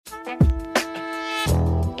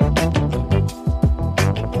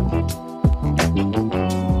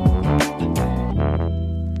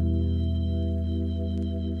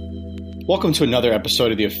Welcome to another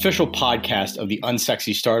episode of the official podcast of The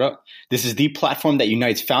Unsexy Startup. This is the platform that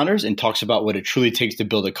unites founders and talks about what it truly takes to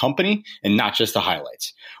build a company and not just the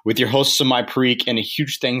highlights. With your host, Samai Parikh, and a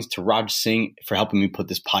huge thanks to Raj Singh for helping me put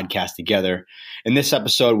this podcast together. In this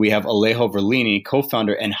episode, we have Alejo Verlini,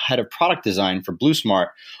 co-founder and head of product design for BlueSmart,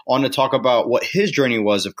 on to talk about what his journey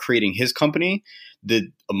was of creating his company, the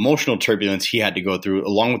emotional turbulence he had to go through,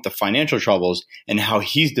 along with the financial troubles, and how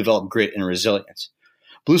he's developed grit and resilience.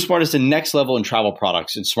 BlueSmart is the next level in travel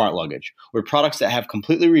products and smart luggage, with products that have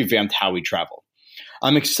completely revamped how we travel.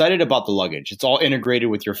 I'm excited about the luggage. It's all integrated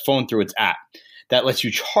with your phone through its app that lets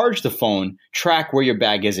you charge the phone, track where your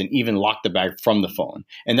bag is, and even lock the bag from the phone.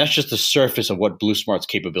 And that's just the surface of what BlueSmart's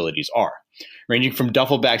capabilities are. Ranging from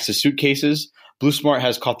duffel bags to suitcases, BlueSmart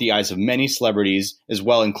has caught the eyes of many celebrities as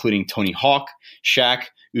well, including Tony Hawk, Shaq,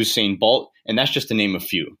 Usain Bolt, and that's just to name a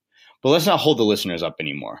few. But let's not hold the listeners up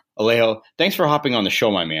anymore. Alejo, thanks for hopping on the show,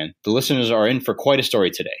 my man. The listeners are in for quite a story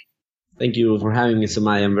today. Thank you for having me,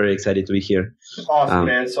 Samai. I'm very excited to be here. Awesome,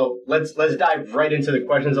 man. So let's dive right into the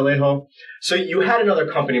questions, Alejo. So you had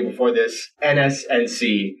another company before this,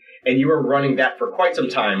 NSNC, and you were running that for quite some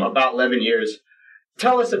time, about 11 years.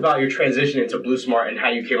 Tell us about your transition into BlueSmart and how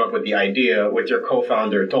you came up with the idea with your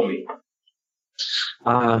co-founder, Tommy.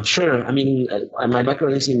 Sure. I mean, my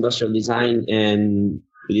background is in industrial design, and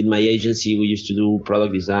within my agency, we used to do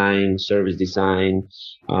product design, service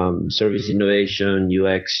innovation,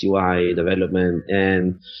 UX, UI development.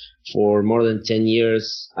 And for more than 10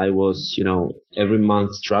 years, I was, every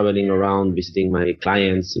month traveling around, visiting my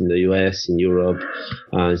clients in the US, in Europe,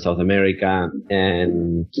 in South America.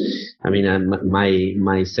 And I mean,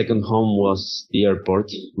 my second home was the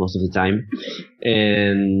airport most of the time.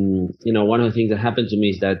 And, one of the things that happened to me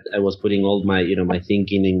is that I was putting all my, my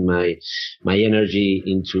thinking and my energy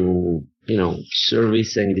into,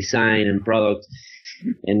 service and design and product.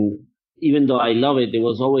 And even though I love it, there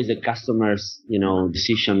was always the customer's,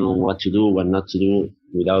 decision on what to do, what not to do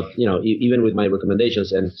without, even with my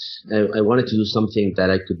recommendations. And I wanted to do something that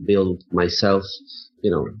I could build myself,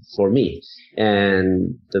 for me.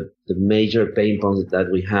 And the major pain points that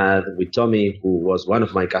we had with Tommy, who was one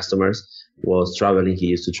of my customers, was traveling. He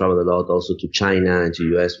used to travel a lot also to China and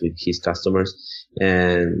to US with his customers.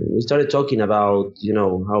 And we started talking about,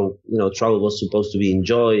 how, travel was supposed to be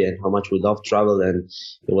enjoy and how much we love travel. And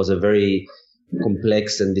it was a very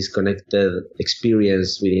complex and disconnected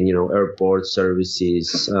experience within, airport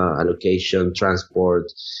services, allocation, transport,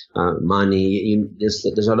 money.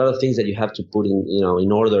 There's a lot of things that you have to put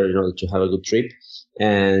in order to have a good trip.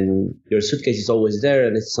 And your suitcase is always there,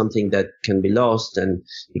 and it's something that can be lost and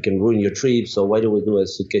it can ruin your trip. So why do we do a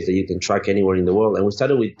suitcase that you can track anywhere in the world? And we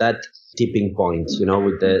started with that tipping point,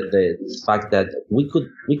 with the fact that we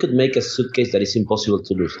could make a suitcase that is impossible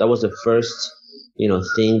to lose. That was the first,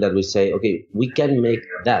 thing that we say, okay, we can make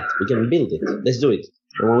that. We can build it. Let's do it.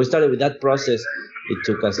 And when we started with that process, it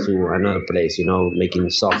took us to another place,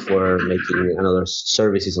 making software, making another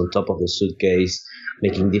services on top of the suitcase,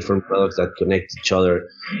 making different products that connect each other,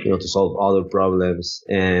 to solve other problems.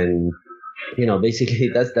 And,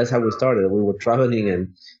 basically that's how we started. We were traveling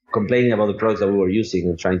and complaining about the products that we were using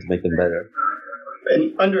and trying to make them better.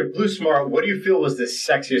 And under BlueSmart, what do you feel was the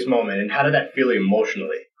sexiest moment, and how did that feel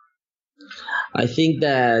emotionally? I think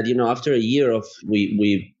that, after a year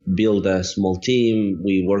we built a small team.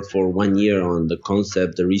 We worked for 1 year on the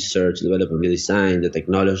concept, the research, development, the design, the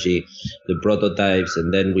technology, the prototypes,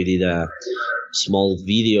 and then we did a small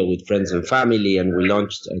video with friends and family, and we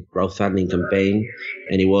launched a crowdfunding campaign.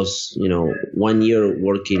 And it was, 1 year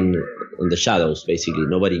working on the shadows, basically.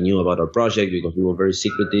 Nobody knew about our project because we were very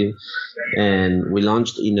secretive. And we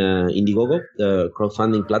launched in Indiegogo, the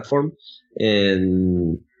crowdfunding platform.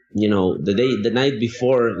 And the night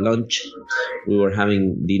before lunch, we were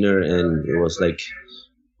having dinner, and it was like,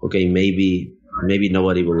 okay, maybe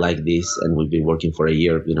nobody will like this, and we've been working for a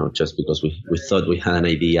year, just because we thought we had an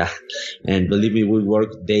idea. And believe me, we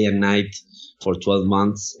worked day and night for 12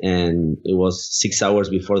 months, and it was 6 hours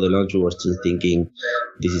before the launch. We were still thinking,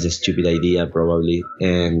 this is a stupid idea, probably.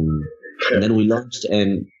 And then we launched,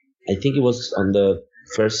 and I think it was on the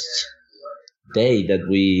first day that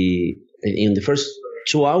in the first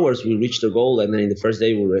 2 hours, we reached the goal, and then in the first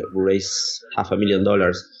day, we raised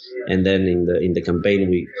 $500,000. And then in the campaign,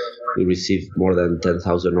 we received more than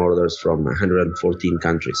 10,000 orders from 114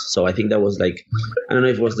 countries. So I think that was like, I don't know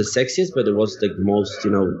if it was the sexiest, but it was the most,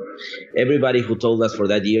 everybody who told us for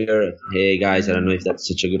that year, hey guys, I don't know if that's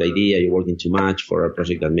such a good idea. You're working too much for a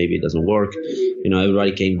project that maybe doesn't work.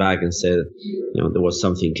 Everybody came back and said, there was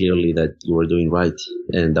something clearly that you were doing right.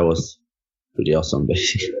 And that was pretty awesome,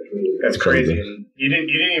 basically. That's crazy. And you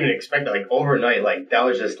didn't even expect that, like overnight. Like that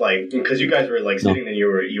was just like, because you guys were like sitting and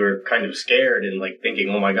you were kind of scared and like thinking,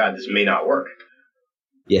 oh my God, this may not work.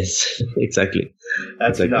 Yes, exactly.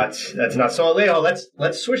 That's nuts. That's nuts. So Alejo,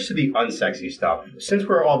 let's switch to the unsexy stuff. Since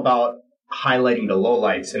we're all about highlighting the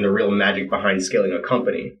lowlights and the real magic behind scaling a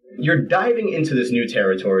company, you're diving into this new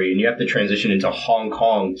territory and you have to transition into Hong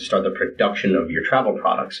Kong to start the production of your travel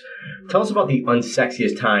products. Tell us about the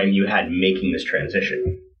unsexiest time you had making this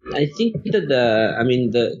transition. I think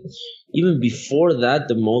that even before that,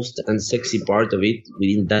 the most unsexy part of it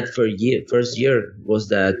within that first year was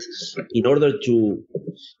that in order to,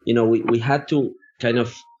 we had to kind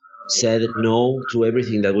of said no to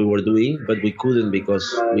everything that we were doing, but we couldn't because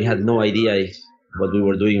we had no idea if what we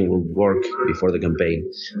were doing would work before the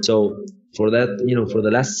campaign. So for that, for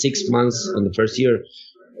the last 6 months on the first year,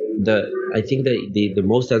 I think the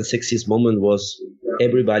most unsexiest moment was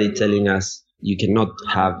everybody telling us, you cannot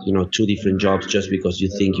have, two different jobs just because you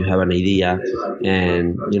think you have an idea,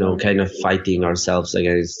 and, kind of fighting ourselves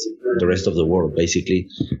against the rest of the world, basically,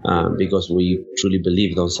 because we truly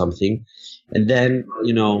believed on something. And then,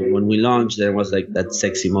 when we launched, there was like that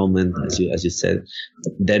sexy moment, as you said.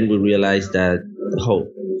 Then we realized that, oh,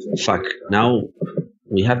 fuck, now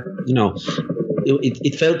we have,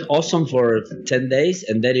 it felt awesome for 10 days.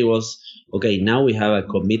 And then it was, okay, now we have a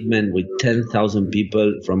commitment with 10,000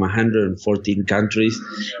 people from 114 countries.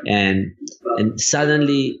 And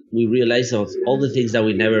suddenly we realized of all the things that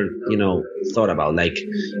we never, thought about, like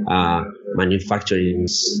manufacturing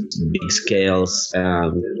big scales.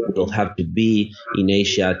 We'll have to be in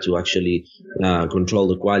Asia to actually control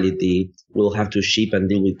the quality. We'll have to ship and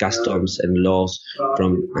deal with customs and laws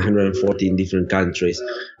from 114 different countries.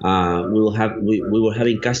 We were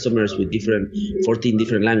having customers with 14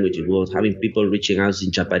 different languages. We were having people reaching out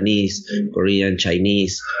in Japanese, Korean,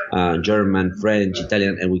 Chinese, German, French,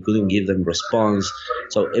 Italian, and we couldn't give them response.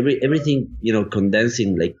 So everything,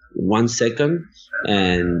 condensing like 1 second.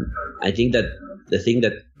 And I think that the thing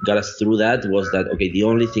that got us through that was that, okay, the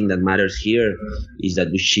only thing that matters here is that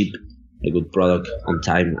we ship a good product on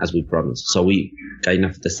time as we promised. So we kind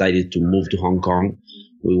of decided to move to Hong Kong.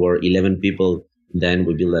 We were 11 people. Then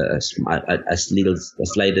we built a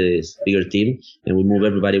slightly bigger team, and we moved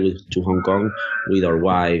everybody to Hong Kong with our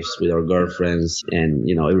wives, with our girlfriends, and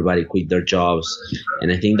everybody quit their jobs.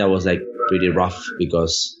 And I think that was like pretty rough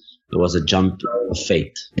because it was a jump of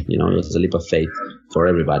faith. It was a leap of faith for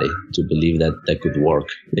everybody to believe that could work,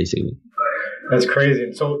 basically. That's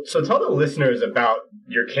crazy. So tell the listeners about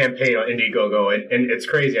your campaign on Indiegogo, and it's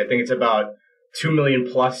crazy. I think it's about 2 million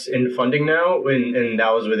plus in funding now, and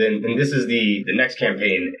that was and this is the next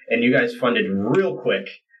campaign, and you guys funded real quick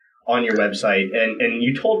on your website, and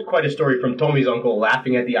you told quite a story from Tommy's uncle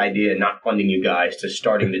laughing at the idea and not funding you guys to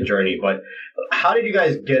starting the journey. But how did you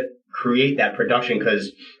guys create that production?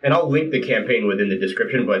 And I'll link the campaign within the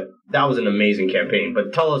description, but that was an amazing campaign.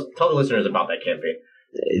 But tell the listeners about that campaign.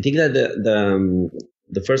 I think that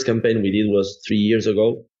the first campaign we did was 3 years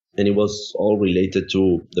ago, and it was all related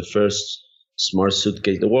to the first smart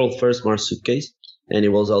suitcase, the world's first smart suitcase. And it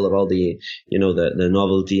was all about the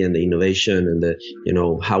novelty and the innovation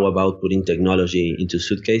and how about putting technology into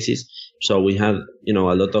suitcases. So we have, a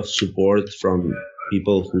lot of support from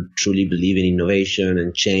people who truly believe in innovation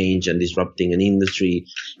and change and disrupting an industry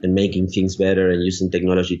and making things better and using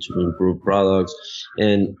technology to improve products.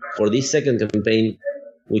 And for this second campaign,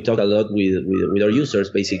 we talked a lot with our users,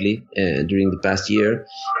 basically, during the past year.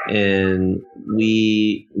 And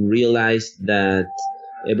we realized that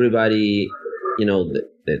everybody,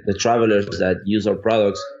 the travelers that use our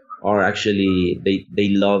products are actually, they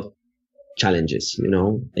love challenges.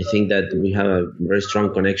 I think that we have a very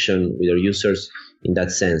strong connection with our users in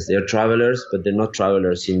that sense. They are travelers, but they're not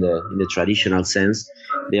travelers in the traditional sense.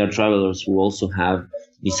 They are travelers who also have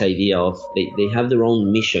this idea of they have their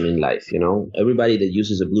own mission in life. Everybody that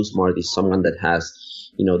uses a Blue Smart is someone that has,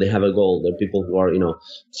 they have a goal. There are people who are,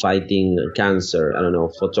 fighting cancer. I don't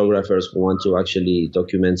know, photographers who want to actually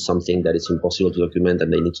document something that is impossible to document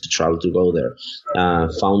and they need to travel to go there.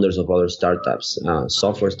 Founders of other startups,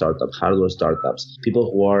 software startups, hardware startups,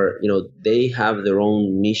 people who are, they have their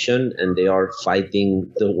own mission and they are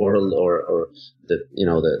fighting the world or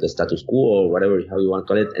the status quo or whatever, how you want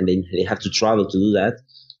to call it. And they have to travel to do that.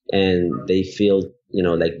 And they feel,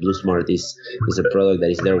 like Blue Smart is a product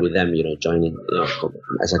that is there with them, joining,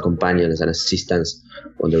 as a companion, as an assistance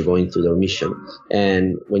when they're going through their mission.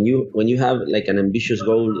 And when you have like an ambitious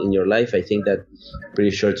goal in your life, I think that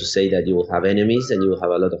pretty sure to say that you will have enemies and you will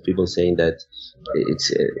have a lot of people saying that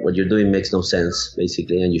it's what you're doing makes no sense,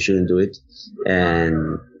 basically, and you shouldn't do it.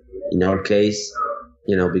 And in our case,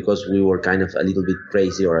 because we were kind of a little bit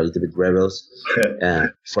crazy or a little bit rebels.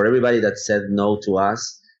 For everybody that said no to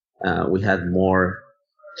us, we had more,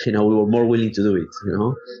 we were more willing to do it.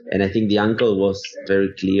 And I think the uncle was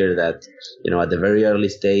very clear that, at the very early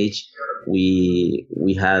stage, we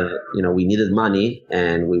had, we needed money,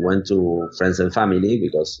 and we went to friends and family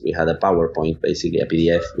because we had a PowerPoint, basically a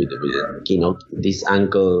PDF with a keynote. This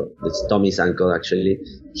uncle, it's Tommy's uncle actually,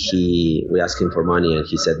 we asked him for money and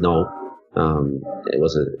he said no. It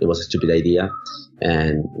was a stupid idea,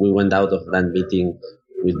 and we went out of that meeting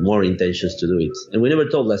with more intentions to do it. And we never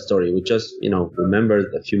told that story. We just,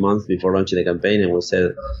 remembered a few months before launching the campaign, and we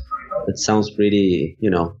said, it sounds pretty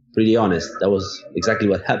honest. That was exactly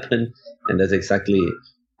what happened, and that's exactly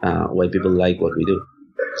why people like what we do.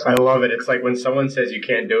 I love it. It's like when someone says you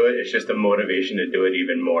can't do it, it's just a motivation to do it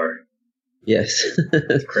even more. Yes.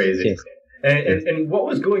 It's crazy. Yes. And what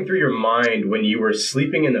was going through your mind when you were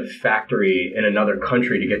sleeping in the factory in another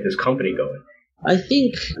country to get this company going? I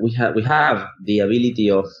think we have the ability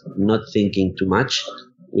of not thinking too much,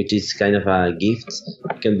 which is kind of a gift.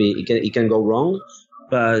 It can go wrong,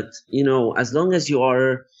 but as long as you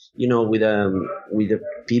are with the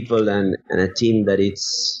people and a team that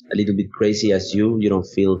it's a little bit crazy as you don't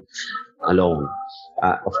feel alone.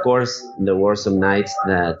 Of course, there were some nights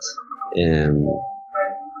that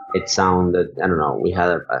it sounded, I don't know, we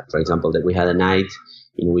had, for example, that we had a night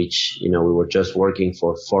in which, we were just working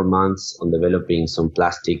for 4 months on developing some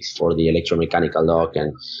plastics for the electromechanical lock,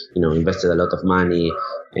 and, invested a lot of money,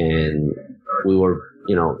 and we were,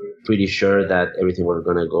 pretty sure that everything was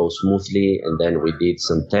going to go smoothly. And then we did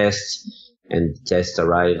some tests, and tests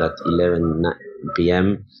arrived at 11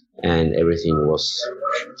 p.m. and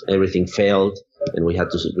everything failed, and we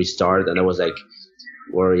had to restart. And I was like,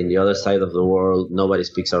 we're in the other side of the world. Nobody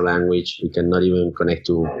speaks our language. We cannot even connect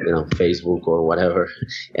to, Facebook or whatever.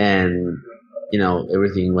 And,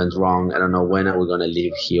 everything went wrong. I don't know when are we going to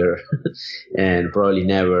live here and probably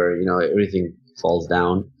never, everything falls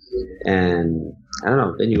down. And I don't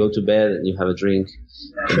know, then you go to bed and you have a drink.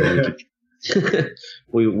 And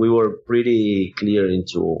we were pretty clear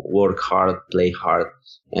into work hard, play hard,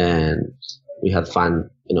 and we had fun,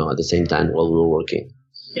 at the same time while we were working.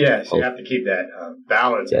 Yes, you have to keep that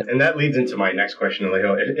balance. Yeah. And that leads into my next question,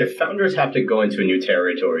 Alejo. If founders have to go into a new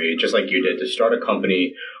territory, just like you did, to start a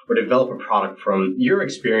company or develop a product, from your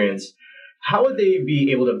experience, how would they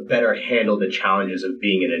be able to better handle the challenges of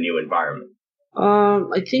being in a new environment?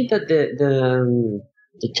 I think that the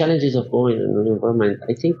challenges of going in a new environment,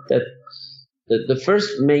 I think that the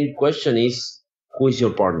first main question is, who is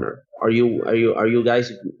your partner? Are you guys,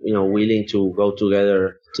 willing to go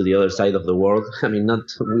together to the other side of the world? I mean, not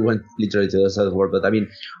we went literally to the other side of the world, but I mean,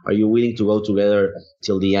 are you willing to go together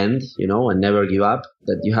till the end, and never give up?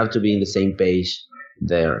 That you have to be in the same page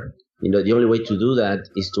there. The only way to do that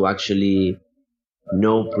is to actually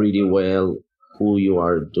know pretty well who you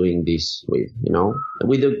are doing this with,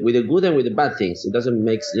 with the good and with the bad things. It doesn't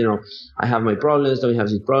make, I have my problems, Tommy has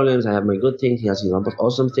his problems, I have my good things, he has his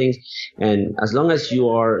awesome things. And as long as you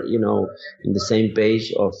are, in the same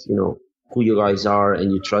page of, who you guys are,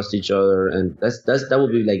 and you trust each other, and that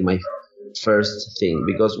would be like my first thing.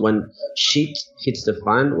 Because when shit hits the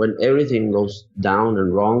fan, when everything goes down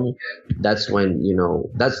and wrong, that's when,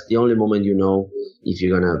 that's the only moment if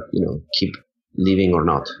you're gonna, keep living or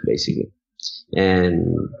not, basically. And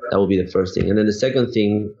that will be the first thing. And then the second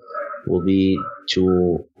thing will be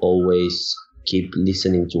to always keep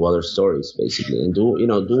listening to other stories, basically, and do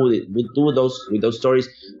with those stories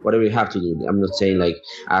whatever you have to do. I'm not saying like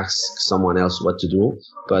ask someone else what to do,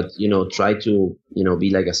 but try to be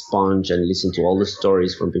like a sponge and listen to all the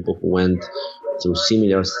stories from people who went through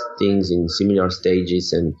similar things in similar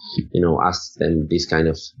stages, and ask them these kind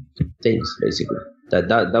of things, basically.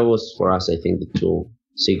 That was for us, I think, the two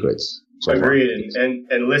secrets. So agreed.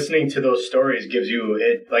 And listening to those stories gives you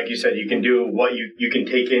it, like you said, you can do what you can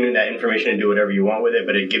take in that information and do whatever you want with it,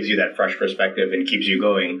 but it gives you that fresh perspective and keeps you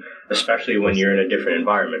going, especially when you're in a different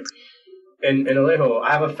environment. And Alejo,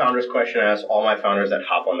 I have a founder's question I ask all my founders that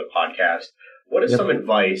hop on the podcast. What is some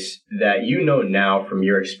advice that now from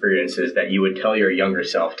your experiences that you would tell your younger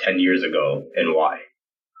self 10 years ago, and why?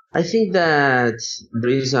 I think that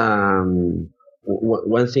there is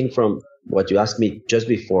one thing from what you asked me just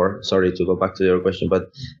before, sorry to go back to your question,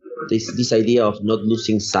 but this idea of not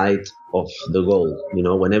losing sight of the goal.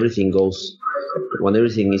 When everything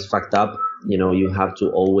is fucked up, you have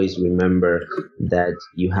to always remember that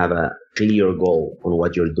you have a clear goal on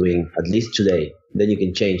what you're doing, at least today. Then you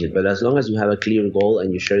can change it. But as long as you have a clear goal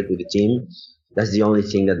and you share it with the team, that's the only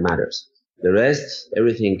thing that matters. The rest,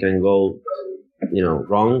 everything can go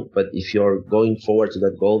wrong. But if you're going forward to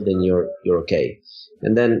that goal, then you're okay.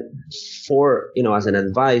 And then for, as an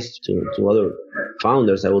advice to other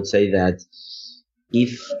founders, I would say that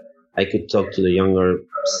if I could talk to the younger,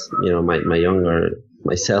 my younger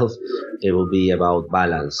myself, it will be about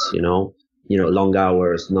balance, long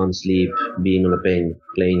hours, non-sleep, being on a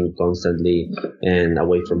plane constantly and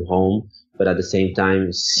away from home. But at the same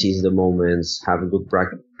time, seize the moments, have good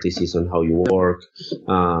practices on how you work,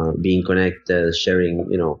 being connected, sharing,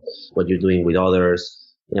 what you're doing with others,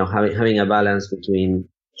 having a balance between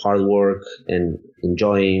hard work and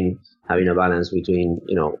enjoying, having a balance between,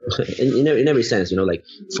 in every sense, like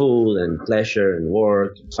food and pleasure and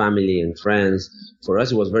work, family and friends. For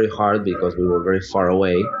us, it was very hard because we were very far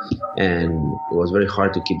away, and it was very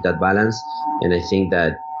hard to keep that balance. And I think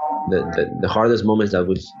that the hardest moments that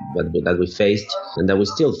we faced and that we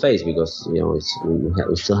still face, because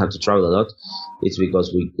we still have to travel a lot, it's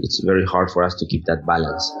because it's very hard for us to keep that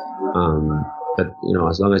balance. But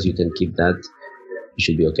as long as you can keep that, you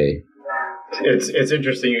should be okay. It's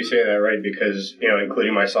interesting you say that, right? Because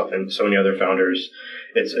including myself and so many other founders,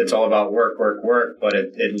 it's all about work, but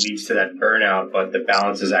it leads to that burnout. But the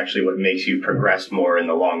balance is actually what makes you progress more in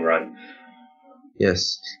the long run.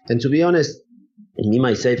 Yes, and to be honest, me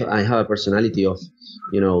myself, I have a personality of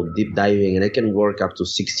deep diving, and I can work up to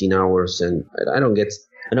 16 hours, and I don't get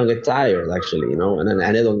tired actually, and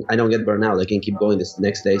I don't get burnt out. I can keep going this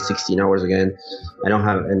next day, 16 hours again.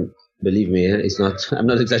 And believe me, it's not. I'm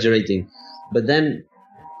not exaggerating. But then,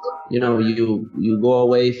 you go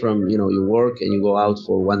away from, your work, and you go out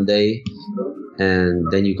for one day,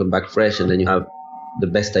 and then you come back fresh, and then you have the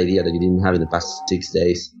best idea that you didn't have in the past 6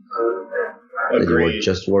 days. Agreed. That you were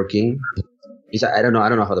just working. I don't know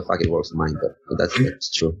how the fuck it works in mine, but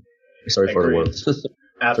that's true. Sorry for the word.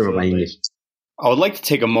 Sorry for my English. I would like to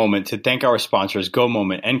take a moment to thank our sponsors, Go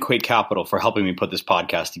Moment and Quake Capital, for helping me put this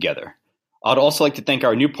podcast together. I'd also like to thank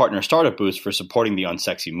our new partner, Startup Boost, for supporting the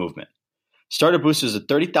Unsexy movement. Startup Boost is a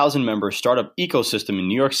 30,000-member startup ecosystem in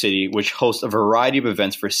New York City, which hosts a variety of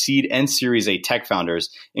events for seed and Series A tech founders,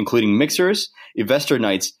 including mixers, investor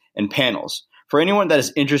nights, and panels. For anyone that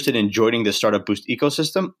is interested in joining the Startup Boost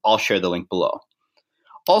ecosystem, I'll share the link below.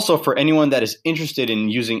 Also, for anyone that is interested in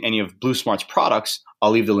using any of Blue Smart's products,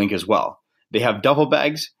 I'll leave the link as well. They have duffel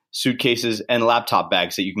bags, suitcases, and laptop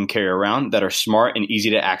bags that you can carry around that are smart and easy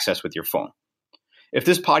to access with your phone. If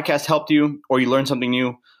this podcast helped you or you learned something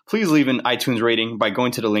new, please leave an iTunes rating by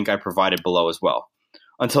going to the link I provided below as well.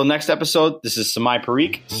 Until next episode, this is Samai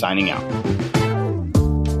Parikh signing out.